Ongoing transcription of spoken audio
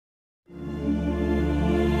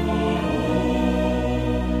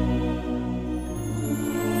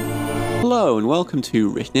Hello and welcome to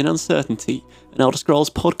Written in Uncertainty, an Elder Scrolls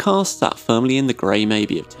podcast sat firmly in the grey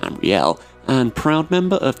maybe of Tamriel, and proud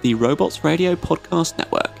member of the Robots Radio Podcast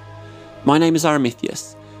Network. My name is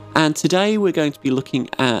Aramithius, and today we're going to be looking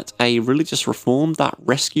at a religious reform that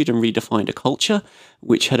rescued and redefined a culture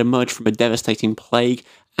which had emerged from a devastating plague,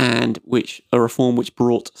 and a reform which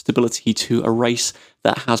brought stability to a race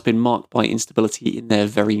that has been marked by instability in their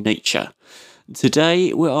very nature.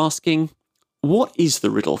 Today we're asking, what is the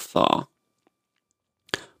Riddle Thar?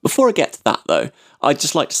 Before I get to that, though, I'd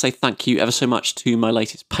just like to say thank you ever so much to my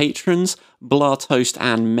latest patrons. Blartoast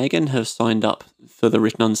and Megan have signed up for the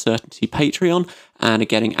Written Uncertainty Patreon and are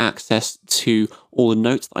getting access to all the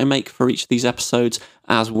notes that I make for each of these episodes,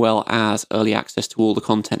 as well as early access to all the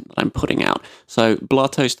content that I'm putting out. So,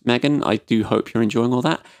 Blartoast, Megan, I do hope you're enjoying all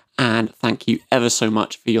that, and thank you ever so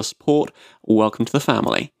much for your support. Welcome to the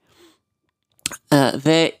family.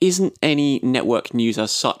 There isn't any network news as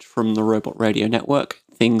such from the Robot Radio Network.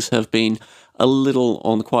 Things have been a little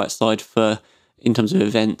on the quiet side in terms of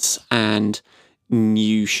events and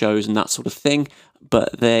new shows and that sort of thing,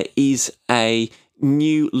 but there is a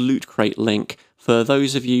new Loot Crate link. For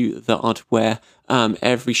those of you that aren't aware,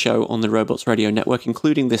 every show on the Robots Radio Network,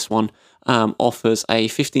 including this one, offers a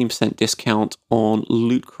 15% discount on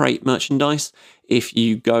Loot Crate merchandise if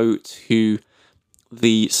you go to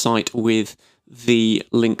the site with the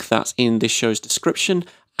link that's in this show's description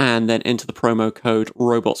and then enter the promo code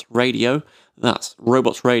Robots Radio. That's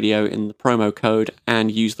Robots Radio in the promo code, and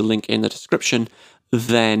use the link in the description.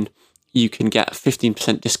 Then you can get a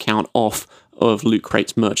 15% discount off of Loot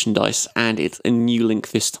Crate's merchandise, and it's a new link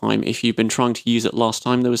this time. If you've been trying to use it last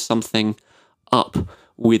time, there was something up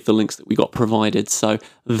with the links that we got provided, so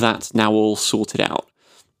that's now all sorted out.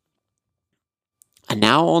 And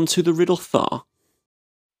now on to the Riddle Thar.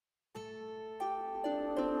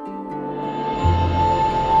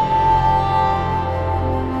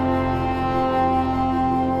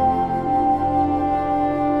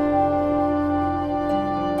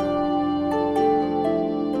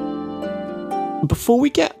 Before we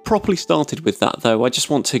get properly started with that, though, I just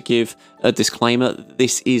want to give a disclaimer.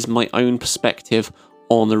 This is my own perspective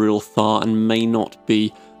on the Riddle Thar and may not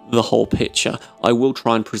be the whole picture. I will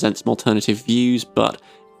try and present some alternative views, but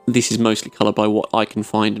this is mostly coloured by what I can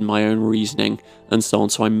find in my own reasoning and so on,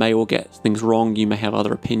 so I may all get things wrong, you may have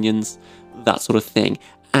other opinions, that sort of thing.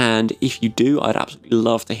 And if you do, I'd absolutely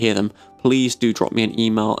love to hear them. Please do drop me an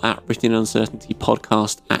email at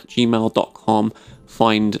writtenuncertaintypodcast@gmail.com.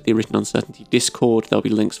 Find the Written Uncertainty Discord, there'll be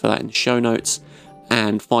links for that in the show notes,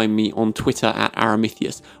 and find me on Twitter at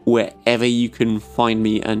Aramithius, wherever you can find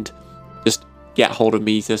me, and just get hold of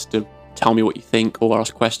me just to tell me what you think or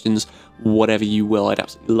ask questions, whatever you will. I'd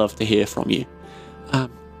absolutely love to hear from you.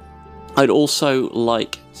 I'd also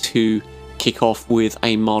like to kick off with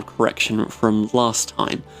a mild correction from last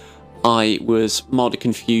time. I was mildly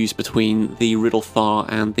confused between the Riddle Thar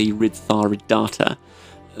and the Rid Thar Ridata.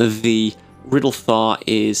 The Riddle Thar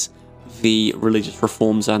is the religious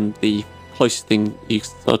reforms and the closest thing I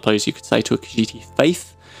suppose you could say to a Khajiit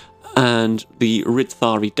faith, and the Rid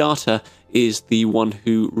Thar Ridata is the one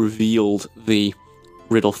who revealed the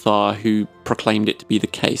Riddle Thar, who proclaimed it to be the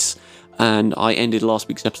case. And I ended last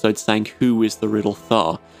week's episode saying, who is the Riddle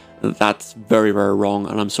Thar? That's very, very wrong,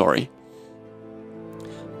 and I'm sorry.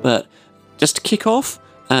 But just to kick off,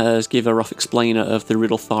 give a rough explainer of the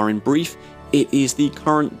Riddle Thar in brief. It is the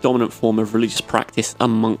current dominant form of religious practice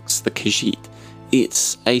amongst the Khajiit.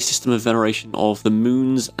 It's a system of veneration of the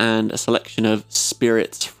moons and a selection of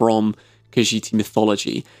spirits from Khajiiti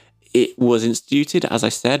mythology. It was instituted, as I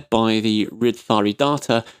said, by the Rid Thar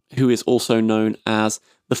Ridata, who is also known as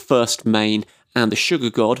the First Main and the Sugar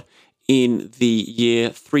God, in the year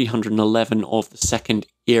 311 of the Second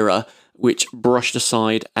Era, which brushed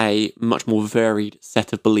aside a much more varied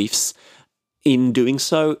set of beliefs. In doing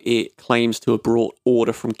so, it claims to have brought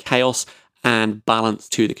order from chaos and balance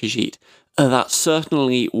to the Khajiit. That's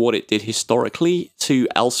certainly what it did historically to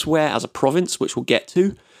elsewhere as a province, which we'll get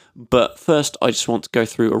to. But first, I just want to go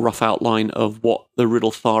through a rough outline of what the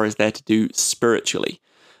Riddle Thar is there to do spiritually.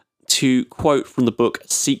 To quote from the book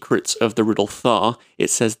Secrets of the Riddle Thar,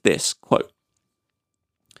 it says this, quote,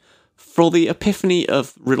 "For the epiphany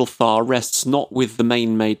of Riddle Thar rests not with the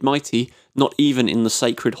main made mighty, not even in the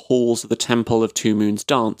sacred halls of the Temple of Two Moons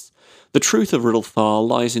Dance. The truth of Riddle Thar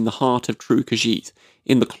lies in the heart of true Khajiit,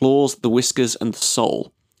 in the claws, the whiskers, and the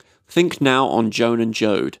soul. Think now on Joan and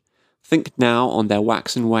Jode. Think now on their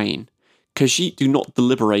wax and wane. Khajiit do not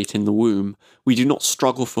deliberate in the womb. We do not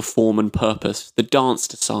struggle for form and purpose. The dance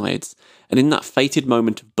decides. And in that fated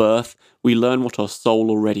moment of birth, we learn what our soul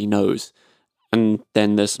already knows. And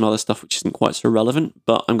then there's some other stuff which isn't quite so relevant,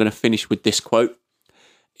 but I'm going to finish with this quote.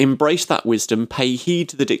 Embrace that wisdom, pay heed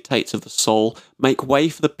to the dictates of the soul, make way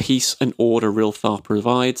for the peace and order Rilthar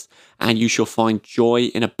provides, and you shall find joy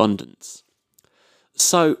in abundance.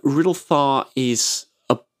 So Rilthar is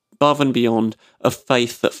above and beyond a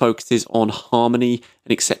faith that focuses on harmony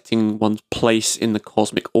and accepting one's place in the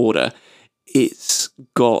cosmic order. It's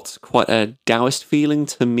got quite a Taoist feeling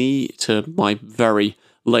to me, to my very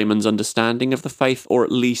layman's understanding of the faith, or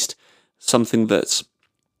at least something that's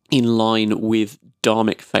in line with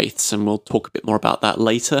Dharmic faiths, and we'll talk a bit more about that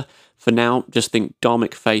later. For now, just think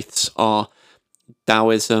Dharmic faiths are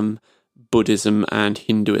Taoism, Buddhism, and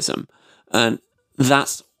Hinduism. And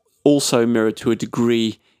that's also mirrored to a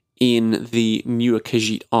degree in the newer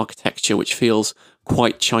Khajiit architecture, which feels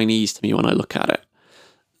quite Chinese to me when I look at it.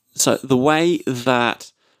 So the way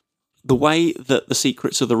that the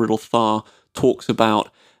Secrets of the Rilthar talks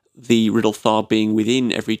about the Rilthar being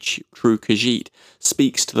within every true Khajiit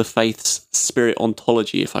speaks to the faith's spirit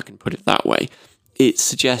ontology, if I can put it that way. It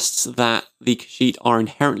suggests that the Khajiit are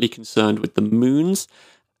inherently concerned with the moons,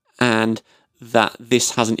 and that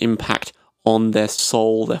this has an impact on their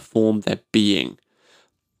soul, their form, their being.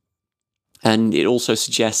 And it also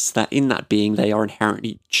suggests that in that being they are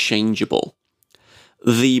inherently changeable.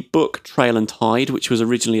 The book Trail and Tide, which was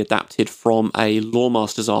originally adapted from a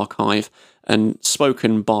Loremaster's archive and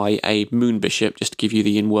spoken by a moon bishop, just to give you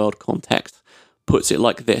the in-world context, puts it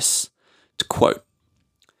like this, to quote,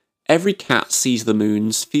 "Every cat sees the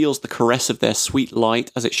moons, feels the caress of their sweet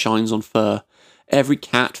light as it shines on fur. Every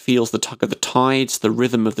cat feels the tug of the tides, the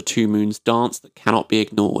rhythm of the two moons' dance that cannot be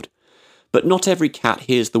ignored. But not every cat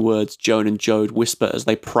hears the words Joan and Jode whisper as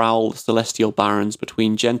they prowl the celestial barrens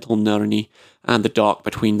between gentle Nurni and the dark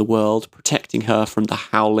between the world, protecting her from the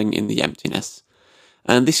howling in the emptiness.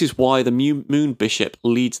 And this is why the moon bishop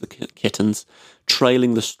leads the kittens,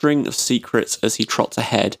 trailing the string of secrets as he trots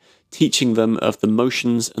ahead, teaching them of the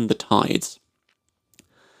motions and the tides."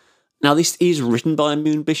 Now, this is written by a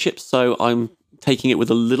moon bishop, so I'm taking it with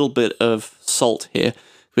a little bit of salt here,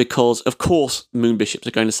 because, of course, moon bishops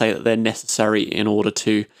are going to say that they're necessary in order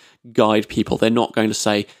to guide people. They're not going to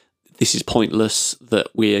say, this is pointless, that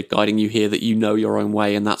we're guiding you here, that you know your own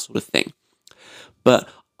way, and that sort of thing. But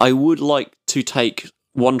I would like to take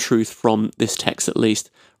one truth from this text, at least,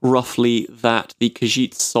 roughly that the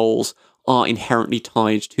Khajiit souls are inherently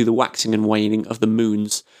tied to the waxing and waning of the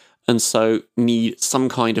moons, and so need some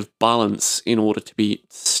kind of balance in order to be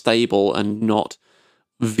stable and not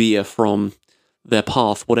veer from their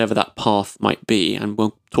path, whatever that path might be, and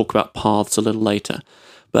we'll talk about paths a little later.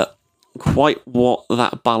 But quite what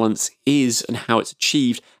that balance is and how it's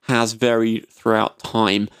achieved has varied throughout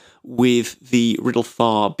time, with the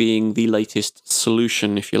Rilthar being the latest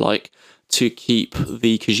solution, if you like, to keep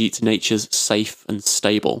the Khajiit natures safe and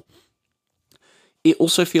stable. It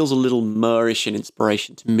also feels a little Moorish in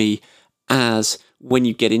inspiration to me, as when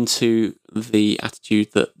you get into the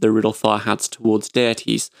attitude that the Rilthar has towards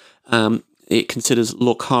deities, it considers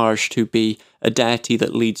Lockhart to be a deity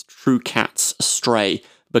that leads true cats astray,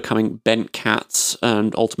 becoming bent cats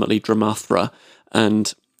and ultimately Dramathra,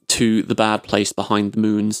 and to the bad place behind the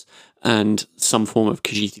moons, and some form of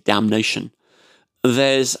Khajiit damnation.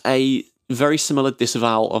 There's a very similar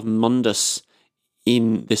disavowal of Mundus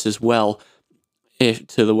in this as well,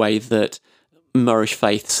 to the way that Moorish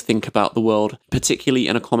faiths think about the world, particularly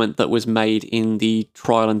in a comment that was made in the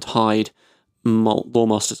Trail and Tide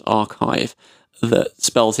Loremaster's archive that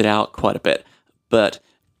spells it out quite a bit. But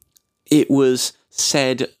it was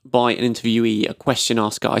said by an interviewee, a question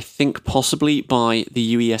asker, I think possibly by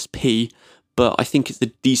the UESP, but I think it's a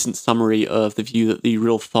decent summary of the view that the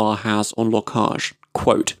Rilthar has on Lockhart.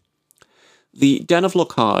 Quote, "The Den of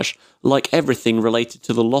Lockhart, like everything related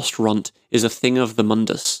to the Lost Runt, is a thing of the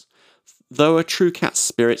Mundus. Though a true cat's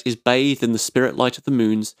spirit is bathed in the spirit light of the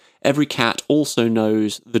moons, every cat also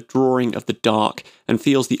knows the drawing of the dark and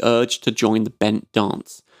feels the urge to join the bent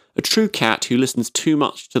dance. A true cat who listens too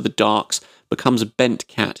much to the darks becomes a bent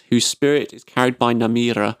cat whose spirit is carried by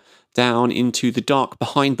Namira down into the dark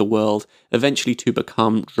behind the world, eventually to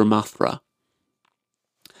become Dramathra."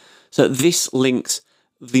 So this links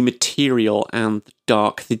the material and the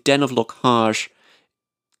dark. The Den of Lockhart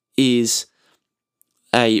is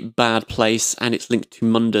a bad place, and it's linked to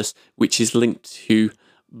Mundus, which is linked to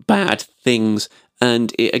bad things,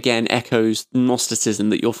 and it again echoes Gnosticism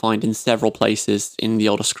that you'll find in several places in the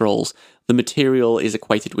Elder Scrolls. The material is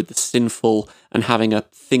equated with the sinful, and having a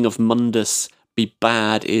thing of Mundus be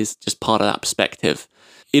bad is just part of that perspective.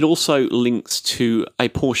 It also links to a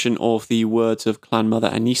portion of the words of Clan Mother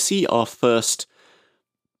Anisi, our first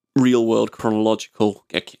real-world chronological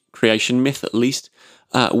creation myth, at least,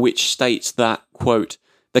 which states that, quote,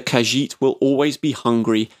 the Khajiit will always be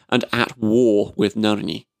hungry and at war with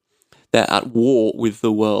Narni. They're at war with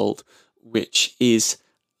the world, which is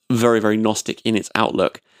very, very Gnostic in its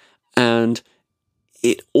outlook. And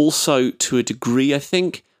it also, to a degree, I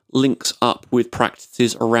think, links up with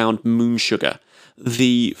practices around moon sugar.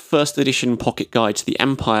 The first edition pocket guide to the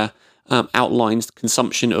Empire outlines the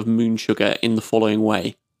consumption of moon sugar in the following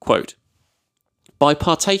way, quote, by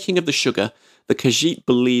partaking of the sugar, the Khajiit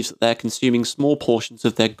believes that they're consuming small portions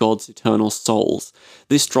of their god's eternal souls.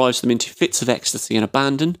 This drives them into fits of ecstasy and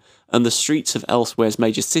abandon, and the streets of Elswere's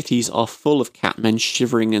major cities are full of catmen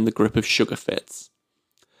shivering in the grip of sugar fits.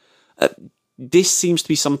 This seems to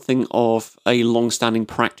be something of a long-standing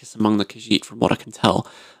practice among the Khajiit, from what I can tell.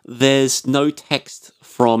 There's no text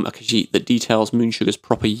from a Khajiit that details moon sugar's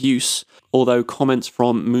proper use, although comments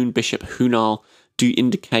from Moon Bishop Hunal do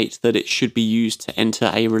indicate that it should be used to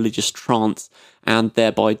enter a religious trance and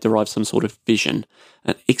thereby derive some sort of vision.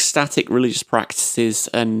 Ecstatic religious practices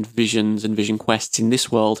and visions and vision quests in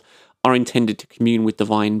this world are intended to commune with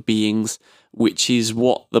divine beings, which is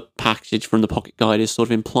what the passage from the Pocket Guide is sort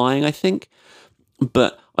of implying, I think.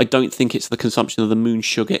 But I don't think it's the consumption of the moon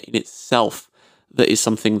sugar in itself that is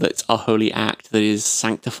something that's a holy act, that is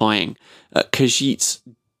sanctifying. Khajiits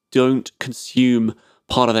don't consume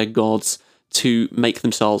part of their gods to make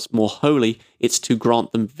themselves more holy. It's to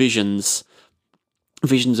grant them visions.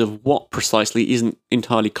 Visions of what precisely isn't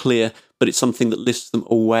entirely clear, but it's something that lifts them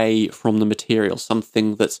away from the material,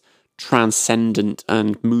 something that's transcendent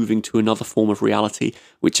and moving to another form of reality,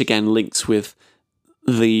 which again links with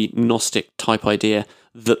the Gnostic type idea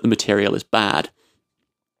that the material is bad.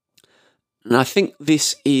 And I think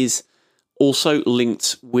this is also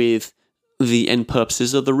linked with the end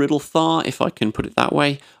purposes of the Riddle Thar, if I can put it that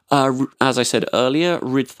way. As I said earlier,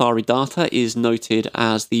 Ridtharidata is noted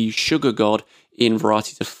as the sugar god in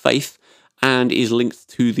Varieties of Faith and is linked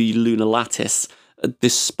to the lunar lattice,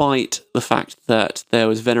 despite the fact that there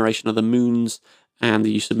was veneration of the moons and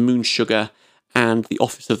the use of moon sugar and the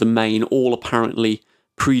office of the main, all apparently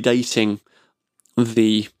predating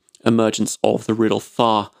the emergence of the Riddle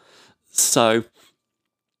Thar. So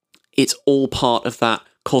it's all part of that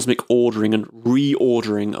cosmic ordering and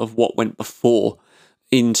reordering of what went before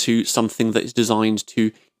into something that is designed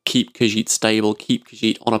to keep Khajiit stable, keep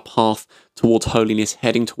Khajiit on a path towards holiness,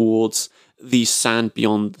 heading towards the sand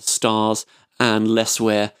beyond the stars and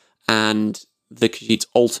Lesware and the Khajiit's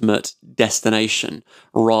ultimate destination,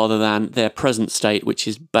 rather than their present state, which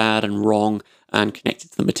is bad and wrong and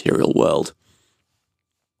connected to the material world.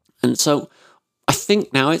 And so I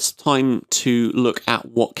think now it's time to look at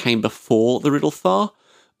what came before the Riddle Thar.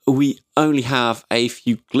 We only have a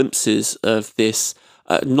few glimpses of this,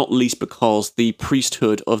 not least because the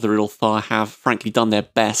priesthood of the Riddle Thar have frankly done their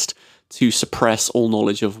best to suppress all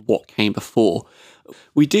knowledge of what came before.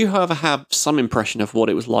 We do, however, have some impression of what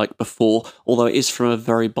it was like before, although it is from a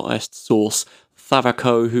very biased source.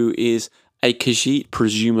 Thavako, who is a Khajiit,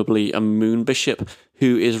 presumably a moon bishop,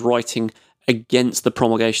 who is writing against the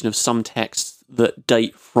promulgation of some texts that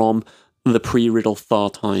date from the pre-Riddle Thar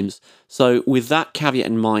times. So with that caveat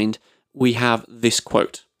in mind, we have this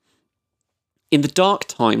quote. In the dark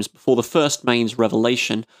times before the first Main's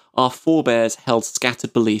revelation, our forebears held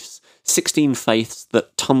scattered beliefs, 16 faiths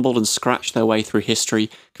that tumbled and scratched their way through history,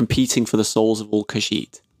 competing for the souls of all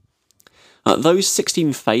Khajiit. Those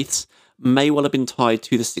 16 faiths may well have been tied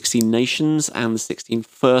to the 16 nations and the 16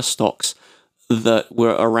 fur stocks that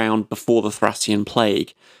were around before the Thracian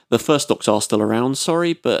Plague. The fur stocks are still around,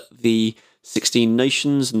 but the 16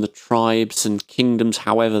 nations and the tribes and kingdoms,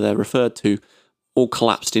 however they're referred to, all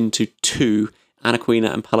collapsed into two,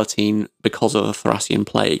 Anaquina and Palatine, because of the Thracian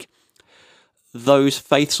Plague. Those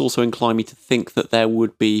faiths also incline me to think that there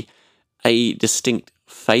would be a distinct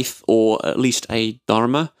faith, or at least a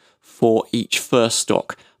dharma, for each fur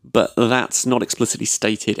stock, but that's not explicitly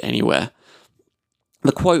stated anywhere.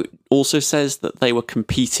 The quote also says that they were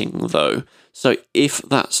competing, though, so if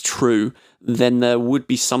that's true, then there would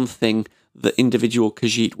be something that individual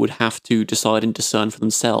Khajiit would have to decide and discern for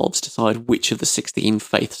themselves, decide which of the 16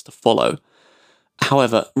 faiths to follow.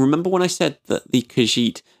 However, remember when I said that the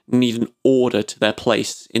Khajiit need an order to their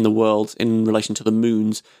place in the world in relation to the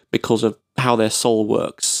moons because of how their soul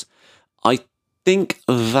works? I think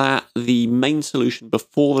that the main solution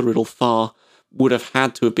before the Riddle Thar would have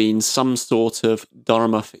had to have been some sort of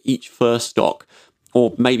dharma for each fur stock,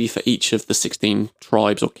 or maybe for each of the 16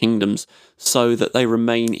 tribes or kingdoms, so that they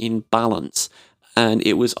remain in balance. And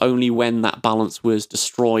it was only when that balance was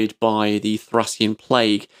destroyed by the Thracian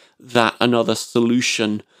Plague that another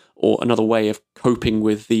solution or another way of coping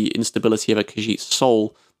with the instability of a Khajiit's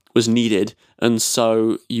soul was needed, and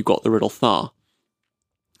so you got the Riddle Thar.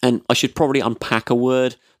 And I should probably unpack a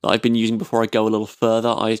word that I've been using before I go a little further.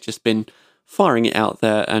 I've just been firing it out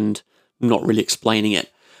there and not really explaining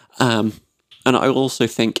it. And I also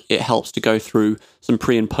think it helps to go through some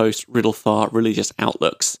pre- and post-Riddle Thar religious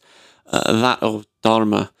outlooks. That of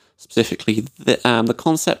Dharma specifically. The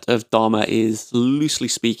concept of Dharma is, loosely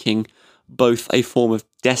speaking, both a form of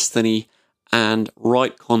destiny and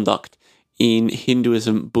right conduct in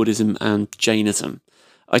Hinduism, Buddhism, and Jainism.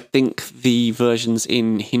 I think the versions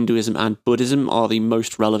in Hinduism and Buddhism are the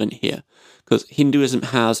most relevant here, because Hinduism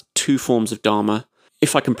has two forms of Dharma.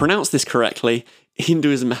 If I can pronounce this correctly,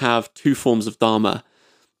 Hinduism have two forms of Dharma,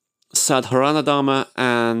 Sadharana Dharma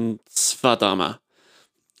and Svadharma.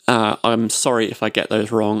 I'm sorry if I get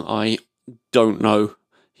those wrong. I don't know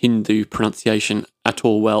Hindu pronunciation at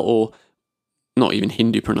all well, or not even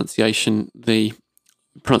Hindu pronunciation, the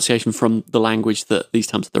pronunciation from the language that these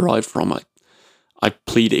terms are derived from. I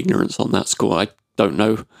plead ignorance on that score. I don't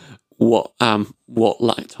know what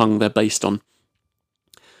tongue they're based on.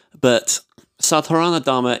 But Sadharana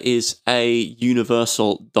Dharma is a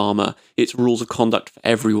universal Dharma. It's rules of conduct for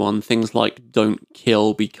everyone, things like don't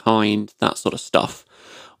kill, be kind, that sort of stuff.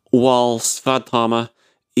 While Svadharma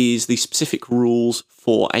is the specific rules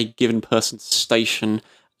for a given person's station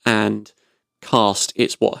and caste.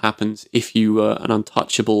 It's what happens if you were an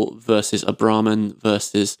untouchable versus a Brahmin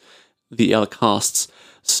versus the other castes.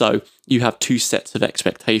 So you have two sets of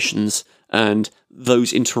expectations, and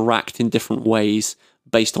those interact in different ways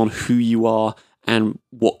based on who you are and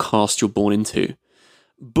what caste you're born into.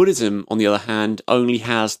 Buddhism, on the other hand, only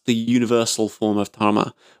has the universal form of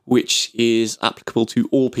dharma, which is applicable to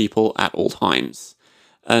all people at all times.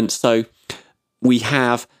 And so we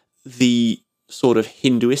have the sort of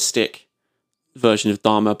Hinduistic version of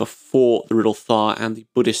Dharma before the Riddle Thar and the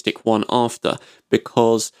Buddhistic one after,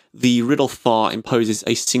 because the Riddle Thar imposes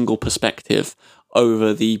a single perspective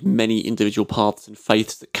over the many individual paths and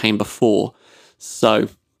faiths that came before. So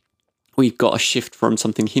we've got a shift from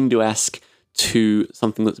something Hindu-esque to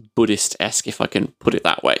something that's Buddhist-esque, if I can put it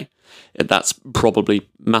that way. That's probably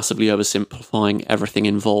massively oversimplifying everything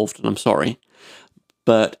involved, and I'm sorry.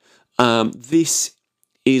 But this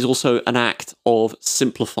is also an act of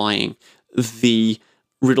simplifying. The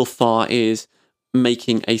Riddle Thar is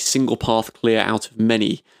making a single path clear out of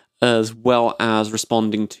many, as well as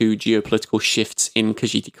responding to geopolitical shifts in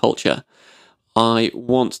Khajiiti culture. I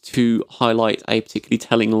want to highlight a particularly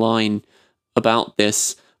telling line about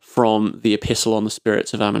this from the Epistle on the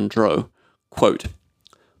Spirits of Amun-Ra. Quote,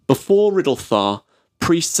 "Before Riddle Thar,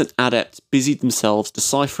 priests and adepts busied themselves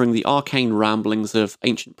deciphering the arcane ramblings of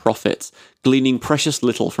ancient prophets, gleaning precious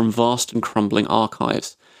little from vast and crumbling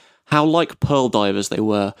archives. How like pearl divers they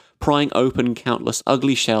were, prying open countless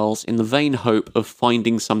ugly shells in the vain hope of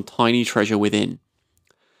finding some tiny treasure within."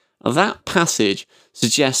 That passage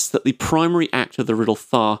suggests that the primary act of the Riddle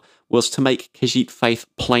Thar was to make Khajiit faith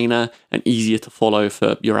plainer and easier to follow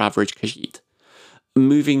for your average Khajiit,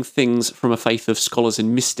 moving things from a faith of scholars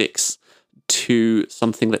and mystics to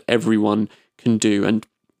something that everyone can do. And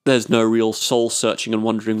there's no real soul searching and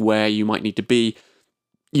wondering where you might need to be.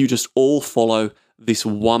 You just all follow this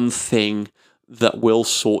one thing that will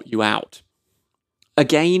sort you out.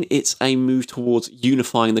 Again, it's a move towards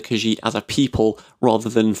unifying the Khajiit as a people rather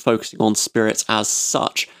than focusing on spirits as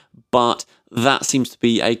such, but that seems to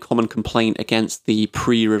be a common complaint against the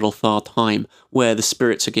pre-Riddle Thar time, where the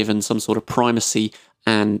spirits are given some sort of primacy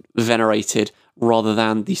and venerated rather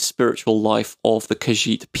than the spiritual life of the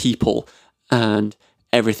Khajiit people and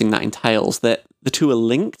everything that entails. That the two are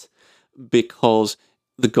linked because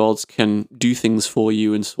the gods can do things for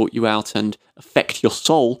you and sort you out and affect your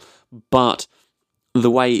soul, but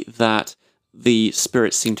the way that the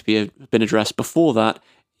spirits seem to have been addressed before that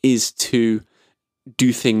is to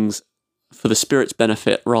do things for the spirit's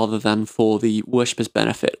benefit rather than for the worshipper's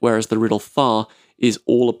benefit, whereas the Riddle Thar is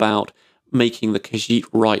all about making the Khajiit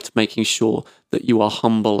right, making sure that you are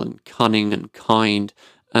humble and cunning and kind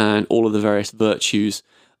and all of the various virtues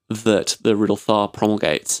that the Riddle Thar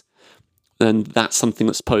promulgates. And that's something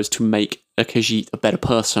that's supposed to make a Khajiit a better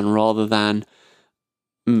person rather than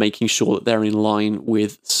making sure that they're in line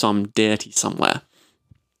with some deity somewhere.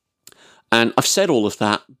 And I've said all of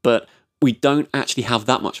that, but we don't actually have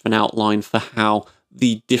that much of an outline for how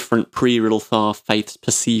the different pre-Riddle Thar faiths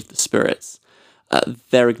perceive the spirits.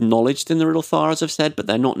 They're acknowledged in the Riddle Thar, as I've said, but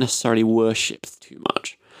they're not necessarily worshipped too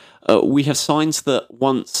much. We have signs that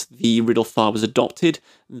once the Riddle Thar was adopted,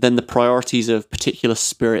 then the priorities of particular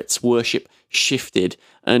spirits' worship shifted,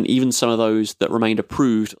 and even some of those that remained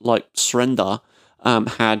approved, like Srendar,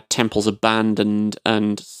 had temples abandoned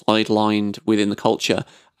and sidelined within the culture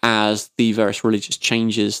as the various religious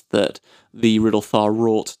changes that the Riddlethar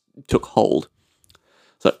wrought took hold.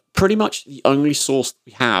 So pretty much the only source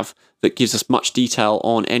we have that gives us much detail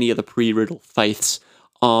on any of the pre-Riddle faiths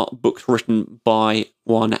are books written by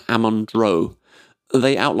one Amon-Dro.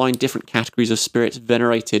 They outline different categories of spirits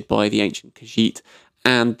venerated by the ancient Khajiit,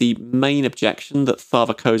 and the main objection that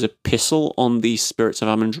Thava Ko's epistle on the spirits of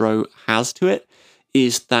Amon-Dro has to it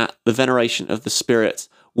is that the veneration of the spirits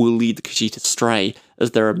will lead the Khajiit astray,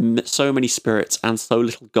 as there are so many spirits and so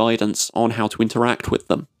little guidance on how to interact with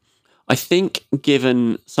them. I think,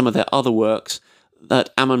 given some of their other works, that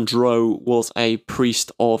Amon-Dro was a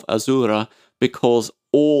priest of Azura because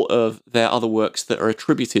all of their other works that are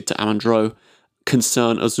attributed to Amon-Dro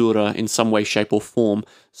concern Azura in some way, shape, or form.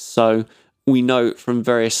 So we know from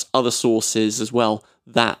various other sources as well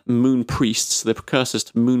that moon priests, the precursors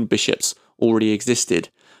to moon bishops, already existed.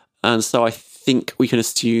 And so I think we can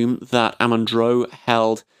assume that Amon-Dro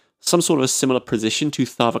held some sort of a similar position to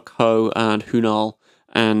Thava Ko and Hunal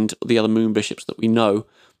and the other moon bishops that we know,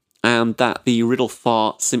 and that the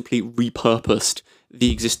Riddlethar simply repurposed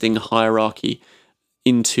the existing hierarchy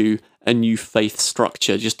into a new faith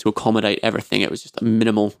structure just to accommodate everything. It was just a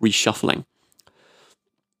minimal reshuffling.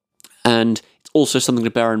 And it's also something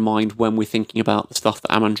to bear in mind when we're thinking about the stuff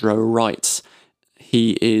that Amon-Dro writes.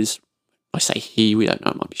 He is, I say he, we don't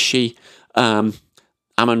know, it might be she.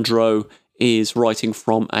 Amon-Dro is writing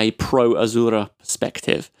from a pro-Azura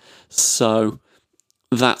perspective. So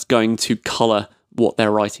that's going to colour what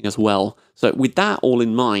they're writing as well. So with that all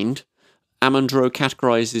in mind, Amon-Dro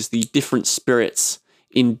categorises the different spirits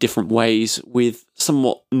in different ways with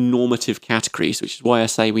somewhat normative categories, which is why I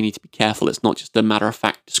say we need to be careful. It's not just a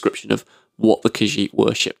matter-of-fact description of what the Khajiit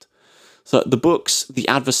worshipped. So the books, the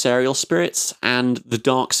adversarial spirits and the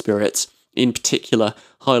dark spirits in particular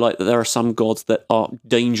highlight that there are some gods that are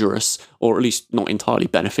dangerous, or at least not entirely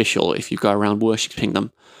beneficial if you go around worshipping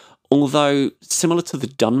them. Although, similar to the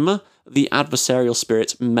Dunmer, the adversarial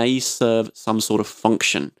spirits may serve some sort of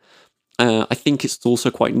function. I think it's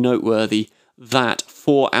also quite noteworthy that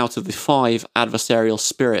 4 out of the 5 adversarial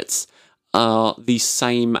spirits are the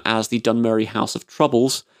same as the Dunmeri House of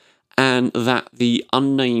Troubles, and that the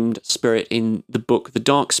unnamed spirit in the book The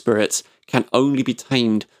Dark Spirits can only be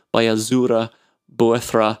tamed by Azura,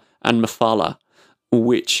 Boethra, and Mephala,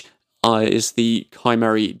 which is the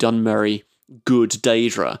Chimeri Dunmeri good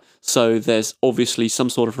Daedra. So there's obviously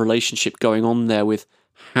some sort of relationship going on there with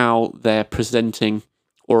how they're presenting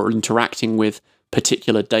or interacting with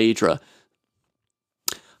particular Daedra.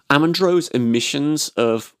 Amon-Dro's omissions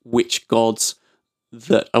of which gods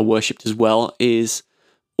that are worshipped as well is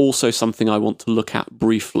also something I want to look at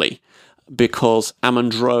briefly, because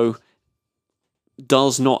Amon-Dro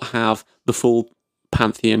does not have the full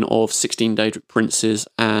pantheon of 16 Daedric princes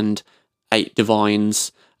and 8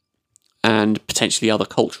 divines and potentially other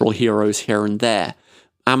cultural heroes here and there.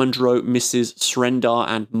 Amon-Dro misses Srendar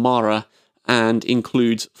and Mara and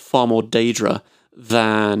includes far more Daedra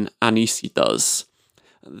than Anisi does.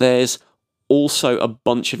 There's also a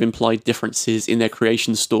bunch of implied differences in their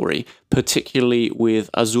creation story, particularly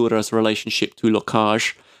with Azura's relationship to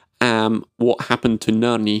Lokaj, what happened to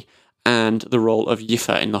Nirni, and the role of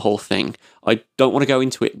Yifa in the whole thing. I don't want to go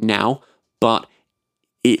into it now, but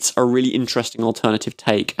it's a really interesting alternative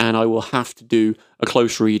take, and I will have to do a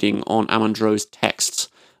close reading on Amon-Dro's texts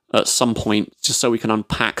at some point, just so we can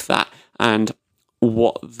unpack that and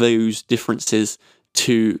what those differences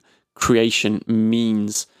to creation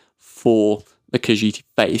means for the Khajiit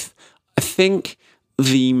faith. I think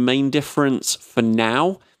the main difference for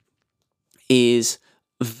now is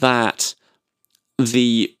that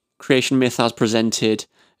the creation myth as presented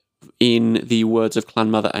in the words of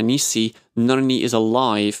Clan Mother Anisi, Nirni is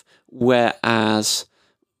alive, whereas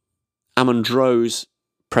Amon-Dro's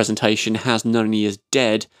presentation has Nirni as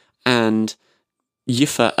dead, and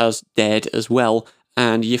Yifa as dead as well,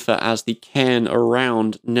 and Yifa as the cairn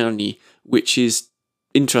around Nirni, which is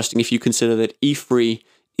interesting if you consider that Ifri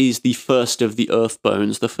is the first of the earth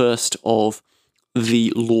bones, the first of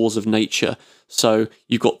the laws of nature. So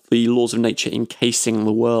you've got the laws of nature encasing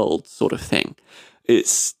the world sort of thing.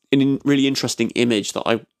 It's a really interesting image that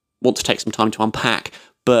I want to take some time to unpack,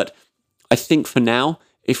 but I think for now,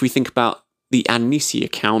 if we think about the Anisi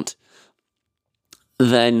account,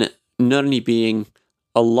 then Nirni being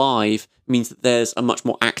alive means that there's a much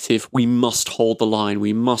more active, we must hold the line,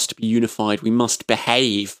 we must be unified, we must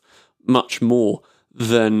behave much more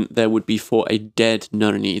than there would be for a dead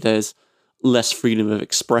Nirni. There's less freedom of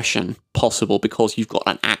expression possible because you've got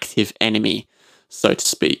an active enemy, so to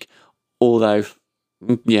speak. Although,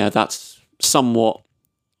 yeah, that's somewhat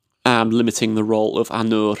limiting the role of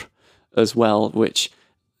Anur as well, which,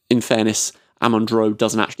 in fairness, Amon-Rô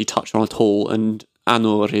doesn't actually touch on at all, and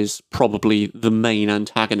Anur is probably the main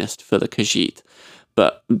antagonist for the Khajiit.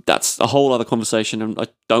 But that's a whole other conversation, and I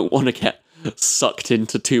don't want to get sucked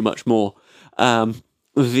into too much more.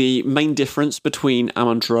 The main difference between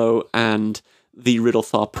Amon-Rô and the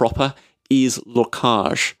Riddlethar proper is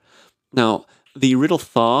Lockhart. Now, the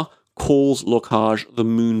Riddlethar calls Lockhart the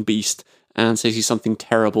Moon Beast and says he's something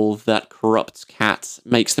terrible that corrupts cats,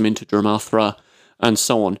 makes them into Dramathra, and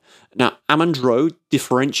so on. Now, Amon-Rô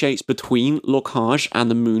differentiates between Lockhart and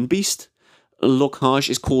the Moon Beast. Lockhart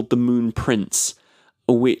is called the Moon Prince,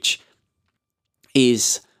 which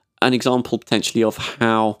is an example potentially of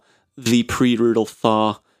how the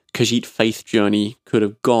pre-Riddlethar Khajiit faith journey could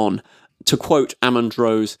have gone. To quote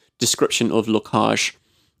Amon-Rô's description of Lockhart,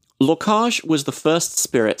 Lockhart was the first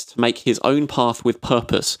spirit to make his own path with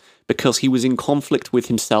purpose because he was in conflict with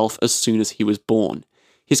himself as soon as he was born.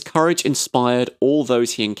 His courage inspired all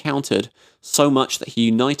those he encountered, so much that he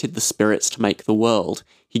united the spirits to make the world.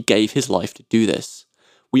 He gave his life to do this.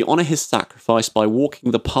 We honour his sacrifice by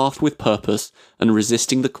walking the path with purpose and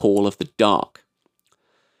resisting the call of the dark.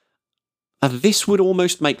 This would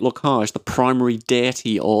almost make Lockhart the primary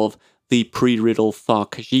deity of the pre-Riddlethar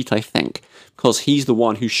Khajiit, I think, because he's the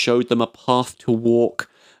one who showed them a path to walk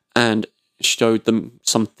and showed them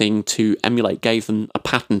something to emulate, gave them a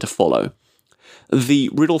pattern to follow. The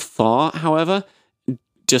Riddlethar, however,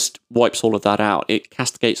 just wipes all of that out. It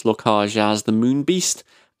castigates Lockhart as the Moon Beast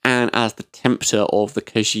and as the tempter of the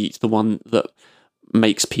Khajiit, the one that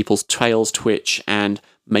makes people's tails twitch and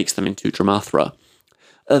makes them into Dramathra.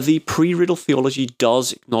 The pre-Riddle theology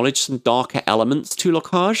does acknowledge some darker elements to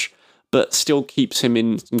Lockhart, but still keeps him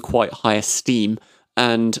in quite high esteem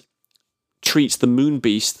and treats the Moon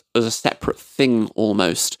Beast as a separate thing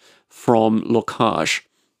almost from Lockhart.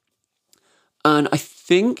 And I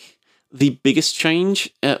think the biggest change,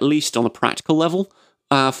 at least on a practical level,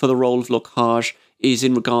 for the role of Lockhart is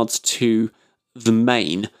in regards to the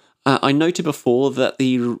main. I noted before that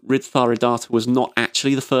the Ridtharidata was not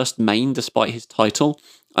actually the first main, despite his title.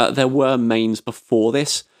 There were mains before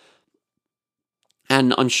this,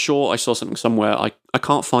 and I'm sure I saw something somewhere. I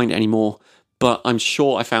can't find it anymore, but I'm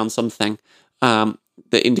sure I found something that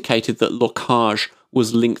indicated that Lockhart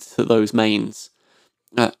was linked to those mains.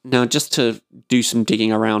 Now, just to do some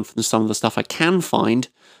digging around from some of the stuff I can find,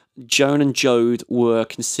 Joan and Jode were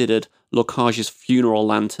considered Lockhart's funeral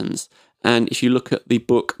lanterns, and if you look at the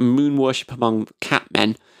book Moon Worship Among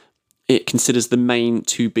Catmen, it considers the main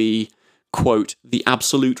to be, quote, the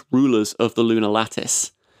absolute rulers of the lunar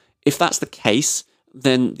lattice. If that's the case,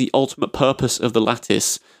 then the ultimate purpose of the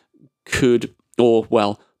lattice could, or,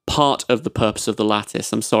 well, part of the purpose of the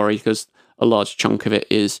lattice, I'm sorry, because a large chunk of it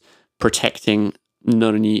is protecting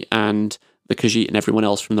Nurni and the Khajiit and everyone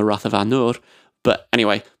else from the wrath of Anur. But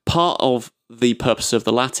anyway, part of the purpose of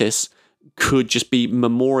the lattice could just be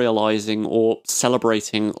memorializing or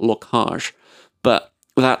celebrating Lockhart. But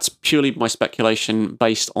that's purely my speculation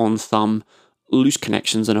based on some loose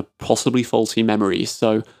connections and a possibly faulty memory,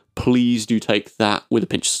 so please do take that with a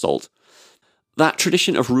pinch of salt. That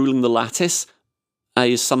tradition of ruling the lattice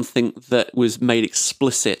is something that was made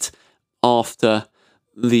explicit after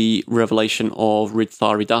the revelation of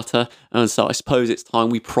Ridtharidata, and so I suppose it's time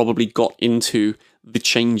we probably got into the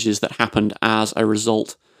changes that happened as a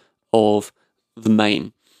result of the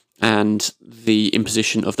main and the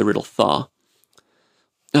imposition of the Riddlethar.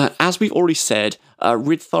 As we've already said,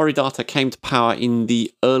 Ridtharidata came to power in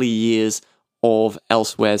the early years of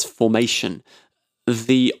Elswehr's formation.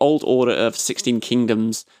 The old order of 16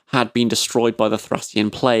 kingdoms had been destroyed by the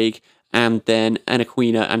Thracian plague, and then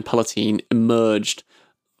Anaquina and Palatine emerged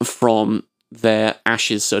from their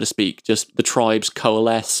ashes, so to speak. Just the tribes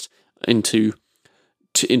coalesced into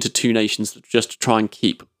two nations just to try and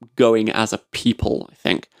keep going as a people, I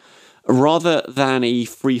think. Rather than a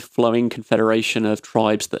free-flowing confederation of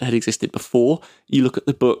tribes that had existed before, you look at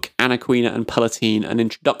the book Anaquina and Palatine, an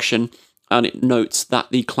introduction, and it notes that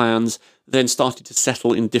the clans then started to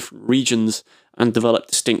settle in different regions and develop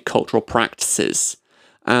distinct cultural practices.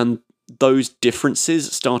 And those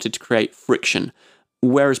differences started to create friction.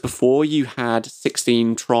 Whereas before you had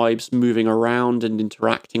 16 tribes moving around and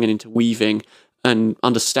interacting and interweaving and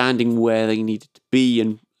understanding where they needed to be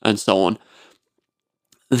and so on,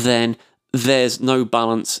 then there's no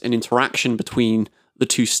balance and interaction between the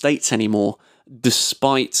two states anymore,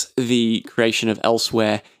 despite the creation of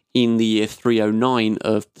Elswehr in the year 309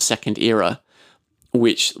 of the Second Era,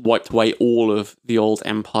 which wiped away all of the old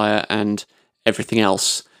empire and everything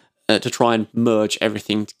else to try and merge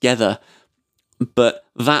everything together. But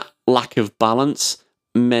that lack of balance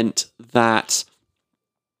meant that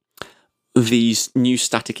these new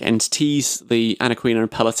static entities, the Anaquina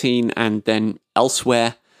and Palatine, and then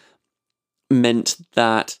elsewhere, meant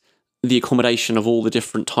that the accommodation of all the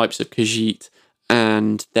different types of Khajiit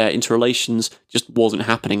and their interrelations just wasn't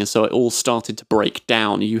happening, and so it all started to break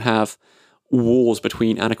down. You have wars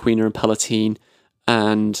between Anaquina and Palatine,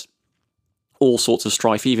 and all sorts of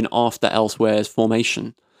strife, even after Elsewhere's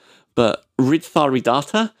formation. But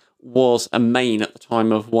Ridtharidata was a main at the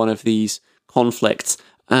time of one of these conflicts,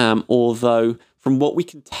 although from what we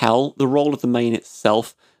can tell, the role of the main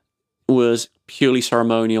itself was purely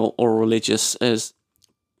ceremonial or religious, as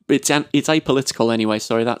it's apolitical anyway,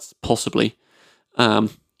 so that's possibly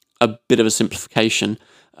a bit of a simplification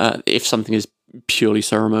if something is purely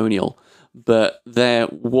ceremonial. But there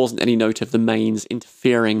wasn't any note of the mains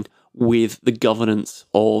interfering with the governance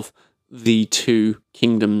of the two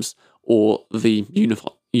kingdoms, or the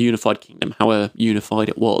unified kingdom, however unified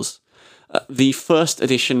it was. The first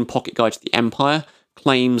edition Pocket Guide to the Empire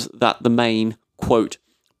claims that the main, quote,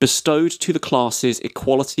 bestowed to the classes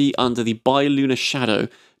equality under the bilunar shadow,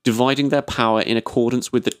 dividing their power in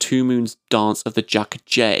accordance with the two moons dance of the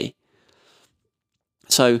Jackaday.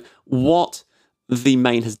 So what the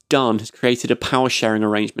main has done has created a power sharing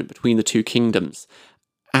arrangement between the two kingdoms,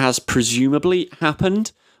 as presumably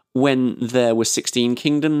happened when there were 16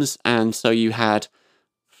 kingdoms, and so you had,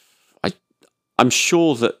 I'm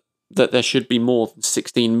sure that there should be more than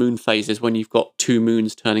 16 moon phases when you've got two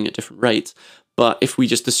moons turning at different rates. But if we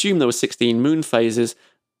just assume there were 16 moon phases,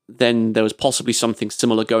 then there was possibly something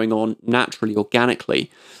similar going on naturally,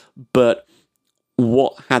 organically. But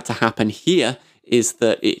what had to happen here is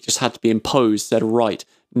that it just had to be imposed, said, right,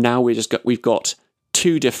 now we've got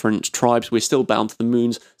two different tribes, we're still bound to the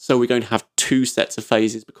moons, so we're going to have two sets of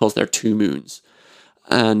phases because there are two moons.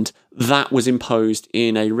 And that was imposed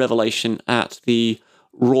in a revelation at the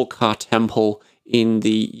Rorqual Temple in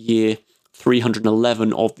the year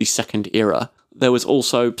 311 of the Second Era. There was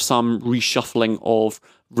also some reshuffling of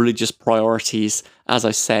religious priorities, as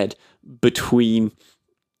I said, between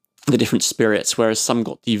the different spirits, whereas some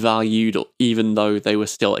got devalued even though they were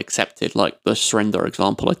still accepted, like the Srendar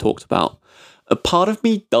example I talked about. A part of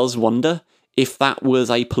me does wonder if that was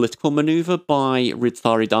a political maneuver by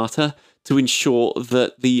Ridtharidata to ensure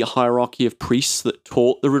that the hierarchy of priests that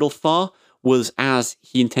taught the Riddlethar was as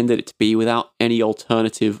he intended it to be, without any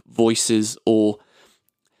alternative voices or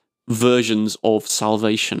versions of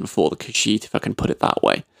salvation for the Khajiit, if I can put it that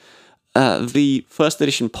way. The first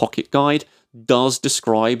edition Pocket Guide does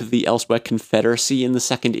describe the Elsewhere Confederacy in the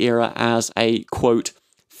Second Era as a, quote,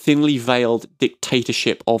 thinly veiled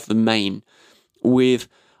dictatorship of the main, with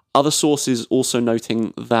other sources also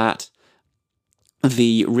noting that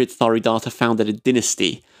the Ridtharidata founded a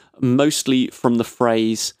dynasty, mostly from the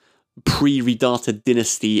phrase pre-Ridata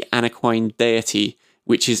dynasty Anaquine deity,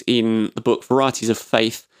 which is in the book Varieties of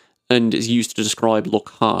Faith and is used to describe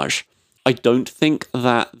Lockhart. I don't think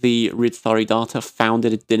that the Ridtharidata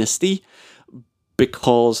founded a dynasty,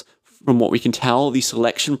 because from what we can tell, the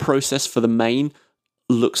selection process for the main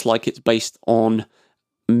looks like it's based on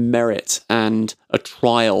merit and a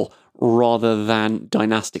trial rather than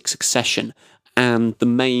dynastic succession, and the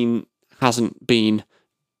main hasn't been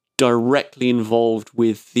directly involved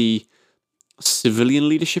with the civilian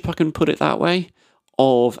leadership, I can put it that way,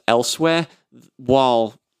 of Elsewhere,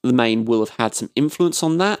 while the main will have had some influence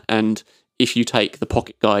on that. And if you take the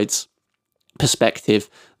Pocket Guide's perspective,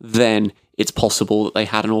 then it's possible that they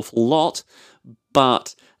had an awful lot,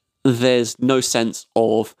 but there's no sense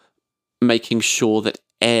of making sure that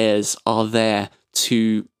heirs are there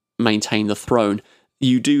to maintain the throne.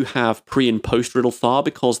 You do have pre- and post-Riddlethar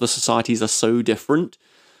because the societies are so different,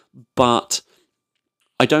 but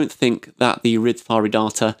I don't think that the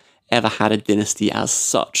Ridtharidata ever had a dynasty as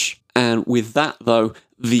such. And with that, though,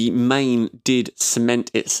 the main did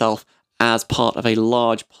cement itself as part of a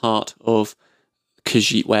large part of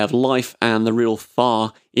Khajiit way of life, and the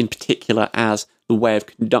Riddlethar in particular as the way of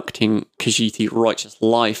conducting Khajiiti righteous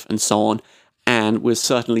life and so on, and was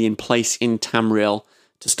certainly in place in Tamriel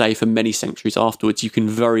to stay for many centuries afterwards. You can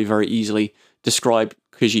very, very easily describe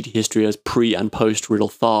Khajiiti history as pre- and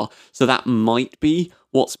post-Riddlethar, so that might be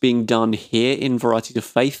what's being done here in Varieties of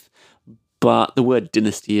Faith, but the word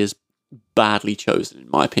dynasty is badly chosen, in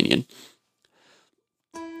my opinion.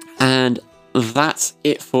 And that's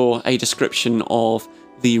it for a description of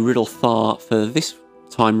the Riddlethar for this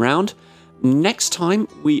time round. Next time,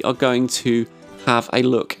 we are going to have a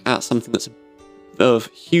look at something that's of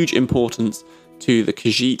huge importance to the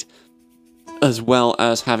Khajiit, as well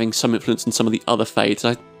as having some influence in some of the other faiths.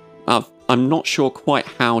 I'm not sure quite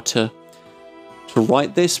how to to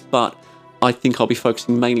write this, but I think I'll be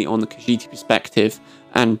focusing mainly on the Khajiit perspective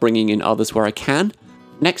and bringing in others where I can.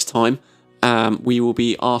 Next time, we will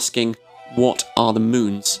be asking, what are the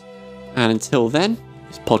moons? And until then,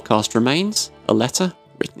 this podcast remains a letter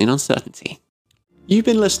written in uncertainty. You've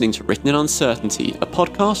been listening to Written in Uncertainty, a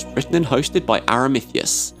podcast written and hosted by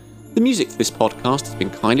Aramithius. The music for this podcast has been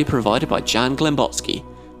kindly provided by Jan Glembotsky.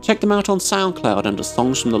 Check them out on SoundCloud under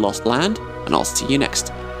Songs from the Lost Land, and I'll see you next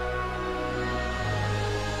time.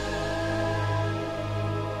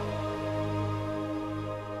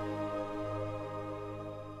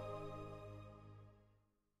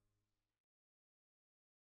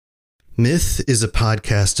 Myth is a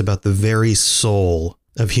podcast about the very soul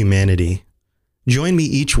of humanity. Join me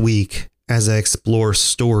each week as I explore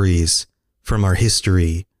stories from our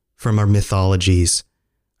history, from our mythologies,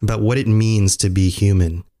 about what it means to be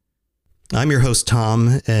human. I'm your host,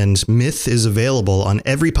 Tom, and Myth is available on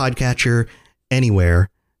every podcatcher, anywhere.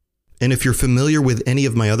 And if you're familiar with any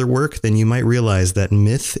of my other work, then you might realize that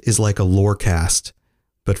Myth is like a lorecast,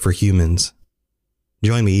 but for humans.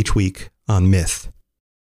 Join me each week on Myth.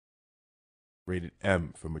 Rated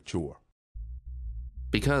M for mature.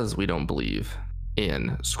 Because we don't believe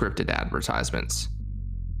in scripted advertisements,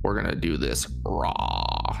 we're gonna do this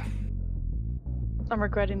raw. I'm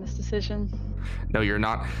regretting this decision. No, you're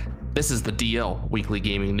not. This is the DL Weekly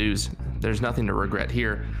Gaming News. There's nothing to regret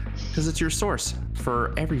here, because it's your source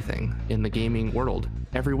for everything in the gaming world.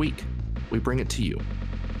 Every week, we bring it to you.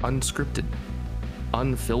 Unscripted,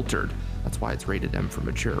 unfiltered. That's why it's rated M for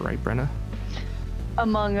mature, right, Brenna?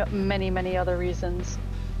 Among many, many other reasons.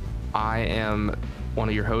 I am one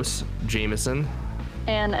of your hosts, Jameson.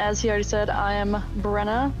 And as he already said, I am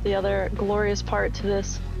Brenna, the other glorious part to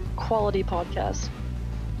this quality podcast.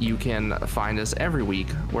 You can find us every week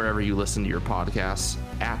wherever you listen to your podcasts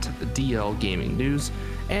at DL Gaming News.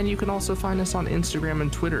 And you can also find us on Instagram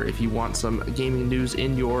and Twitter if you want some gaming news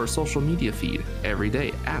in your social media feed every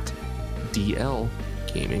day at DL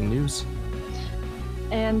Gaming News.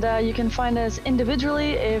 And you can find us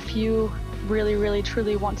individually if you really, really,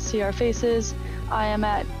 truly want to see our faces. I am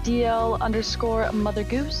at DL_Mother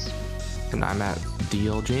Goose. And I'm at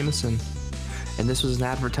DL Jameson. And this was an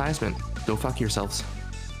advertisement. Go fuck yourselves.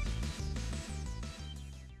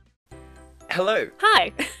 Hello.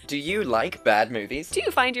 Hi. Do you like bad movies? Do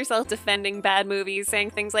you find yourself defending bad movies, saying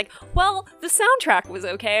things like, well, the soundtrack was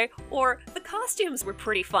okay, or the costumes were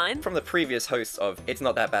pretty fun? From the previous hosts of It's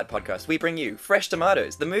Not That Bad podcast, we bring you Fresh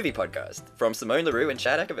Tomatoes, the movie podcast, from Simone LaRue and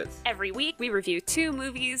Chad Ekovitz. Every week, we review 2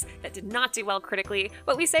 movies that did not do well critically,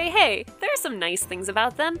 but we say, hey, there are some nice things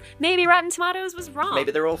about them. Maybe Rotten Tomatoes was wrong.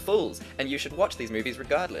 Maybe they're all fools, and you should watch these movies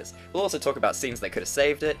regardless. We'll also talk about scenes that could have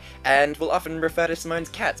saved it, and we'll often refer to Simone's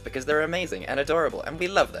cats because they're amazing and adorable, and we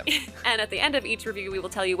love them. And at the end of each review, we will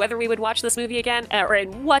tell you whether we would watch this movie again, or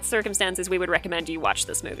in what circumstances we would recommend you watch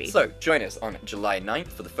this movie. So, join us on July 9th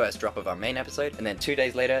for the first drop of our main episode, and then 2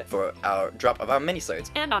 days later for our drop of our minisodes.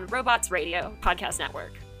 And on Robots Radio Podcast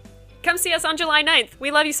Network. Come see us on July 9th. We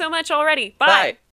love you so much already. Bye! Bye.